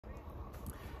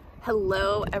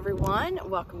Hello everyone,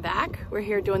 welcome back. We're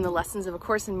here doing the lessons of A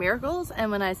Course in Miracles, and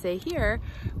when I say here,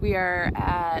 we are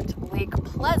at Lake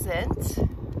Pleasant.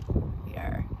 We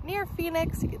are near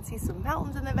Phoenix. You can see some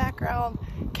mountains in the background.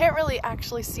 Can't really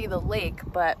actually see the lake,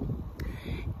 but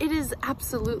it is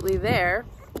absolutely there,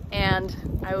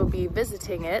 and I will be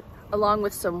visiting it along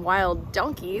with some wild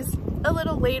donkeys a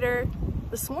little later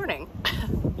this morning.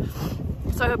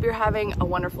 So I hope you're having a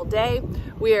wonderful day.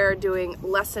 We are doing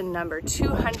lesson number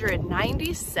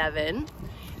 297,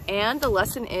 and the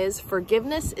lesson is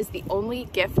forgiveness is the only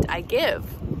gift I give.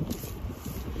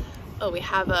 Oh, we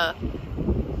have a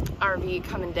RV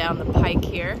coming down the pike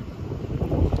here.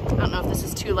 I don't know if this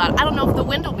is too loud. I don't know if the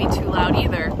wind will be too loud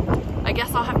either. I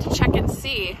guess I'll have to check and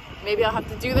see. Maybe I'll have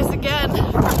to do this again.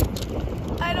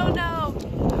 I don't know.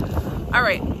 All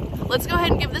right, let's go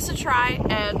ahead and give this a try,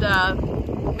 and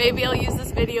maybe I'll use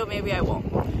this video, maybe I won't.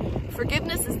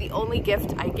 Forgiveness is the only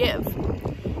gift I give.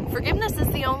 Forgiveness is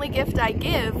the only gift I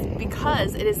give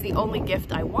because it is the only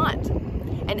gift I want.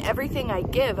 And everything I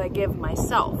give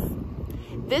myself.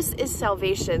 This is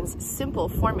salvation's simple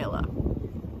formula.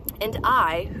 And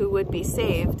I, who would be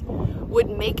saved, would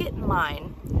make it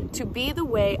mine to be the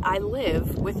way I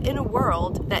live within a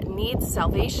world that needs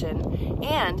salvation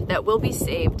and that will be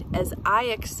saved as I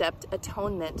accept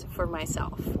atonement for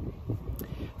myself.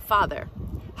 Father,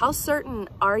 how certain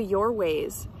are your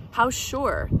ways, how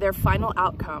sure their final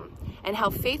outcome, and how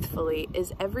faithfully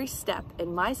is every step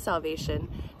in my salvation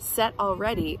set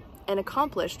already and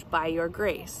accomplished by your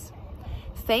grace.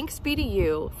 Thanks be to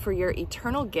you for your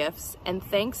eternal gifts, and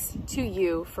thanks to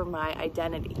you for my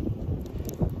identity.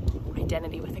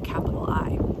 Identity with a capital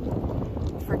I.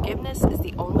 Forgiveness is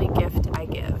the only gift I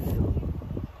give.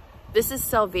 This is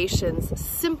salvation's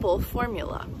simple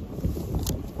formula.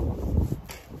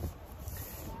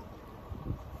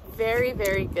 Very,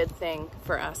 very good thing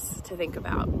for us to think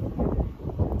about.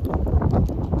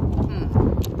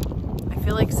 I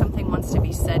feel like something wants to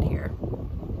be said here.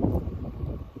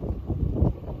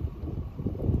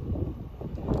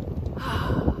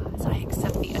 As I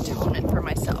accept the atonement for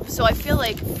myself. So I feel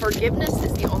like forgiveness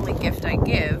is the only gift I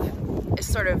give is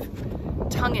sort of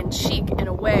tongue-in-cheek in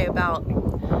a way about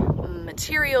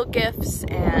material gifts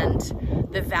and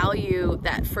the value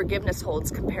that forgiveness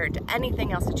holds compared to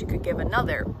anything else that you could give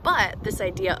another. But this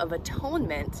idea of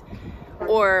atonement,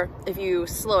 or if you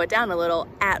slow it down a little,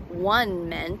 at one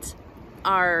meant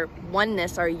our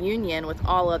oneness, our union with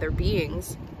all other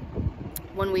beings.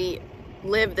 When we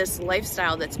live this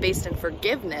lifestyle that's based in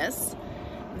forgiveness,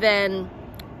 then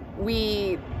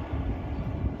we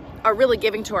are really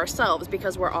giving to ourselves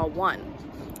because we're all one.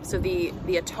 So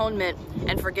the atonement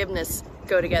and forgiveness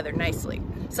go together nicely.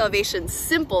 Salvation's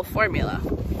simple formula.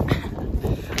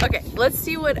 Okay, let's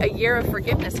see what a year of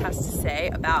forgiveness has to say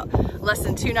about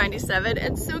lesson 297.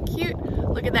 It's so cute.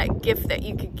 Look at that gift that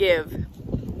you could give.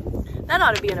 That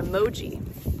ought to be an emoji.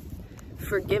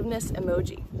 Forgiveness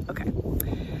emoji. Okay.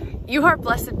 You are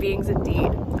blessed beings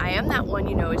indeed. I am that one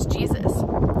you know as Jesus.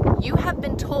 You have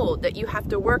been told that you have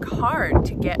to work hard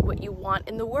to get what you want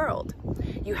in the world.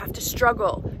 You have to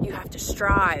struggle. You have to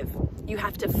strive. You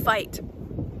have to fight.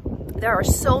 There are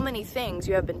so many things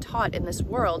you have been taught in this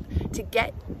world to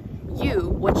get you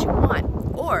what you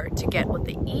want, or to get what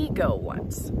the ego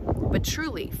wants. But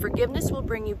truly, forgiveness will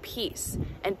bring you peace,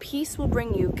 and peace will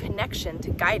bring you connection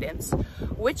to guidance,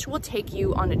 which will take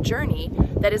you on a journey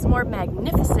that is more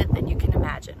magnificent than you can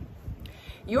imagine.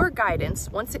 Your guidance,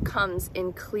 once it comes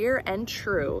in clear and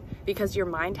true, because your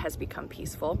mind has become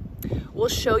peaceful, will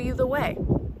show you the way.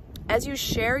 As you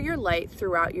share your light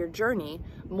throughout your journey,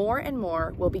 more and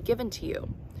more will be given to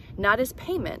you, not as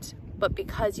payment, but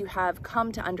because you have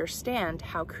come to understand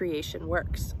how creation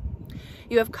works.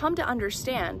 You have come to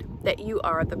understand that you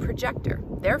are the projector.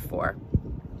 Therefore,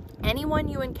 anyone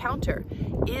you encounter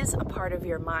is a part of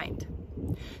your mind.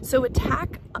 So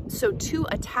to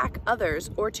attack others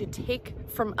or to take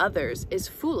from others is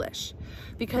foolish,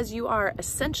 because you are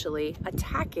essentially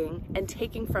attacking and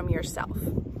taking from yourself.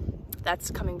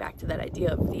 That's coming back to that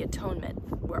idea of the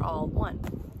atonement. We're all one.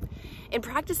 In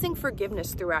practicing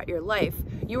forgiveness throughout your life,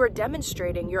 you are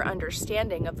demonstrating your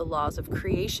understanding of the laws of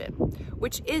creation,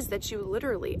 which is that you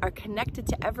literally are connected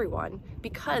to everyone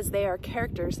because they are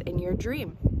characters in your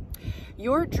dream.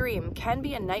 Your dream can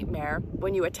be a nightmare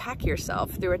when you attack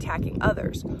yourself through attacking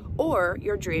others, or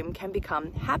your dream can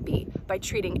become happy by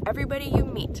treating everybody you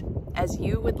meet as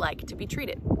you would like to be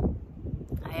treated.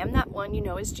 I am that one you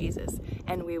know as Jesus,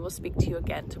 and we will speak to you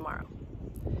again tomorrow.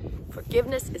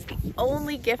 Forgiveness is the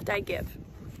only gift I give.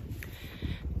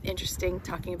 Interesting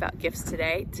talking about gifts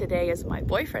today. Today is my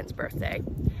boyfriend's birthday,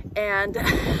 And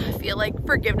I feel like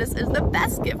forgiveness is the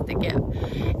best gift to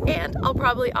give. And I'll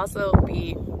probably also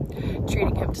be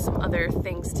treating him to some other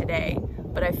things today,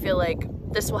 but I feel like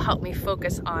this will help me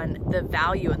focus on the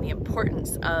value and the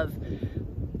importance of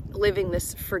living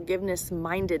this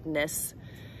forgiveness-mindedness,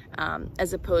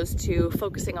 as opposed to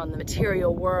focusing on the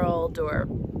material world or,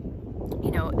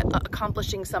 you know,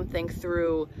 accomplishing something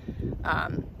through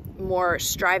more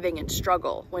striving and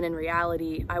struggle, when in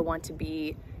reality I want to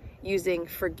be using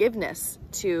forgiveness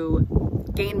to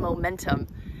gain momentum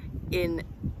in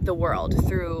the world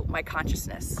through my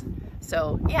consciousness.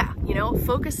 So yeah, you know,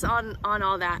 focus on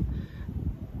all that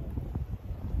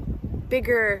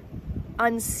bigger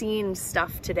unseen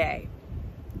stuff today,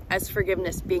 as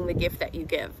forgiveness being the gift that you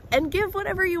give, and give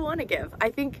whatever you want to give.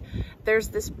 I think there's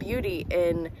this beauty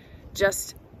in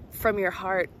just from your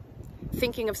heart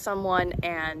thinking of someone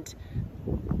and,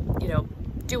 you know,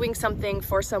 doing something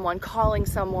for someone, calling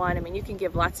someone. I mean, you can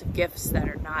give lots of gifts that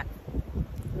are not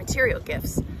material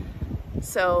gifts.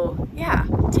 So yeah,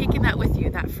 taking that with you,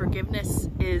 that forgiveness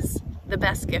is the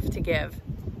best gift to give,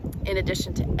 in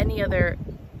addition to any other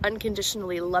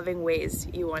unconditionally loving ways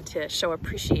you want to show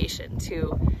appreciation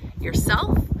to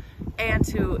yourself and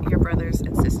to your brothers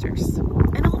and sisters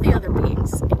and all the other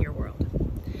beings in your world.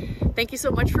 Thank you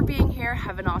so much for being here.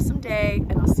 Have an awesome day,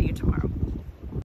 and I'll see you tomorrow.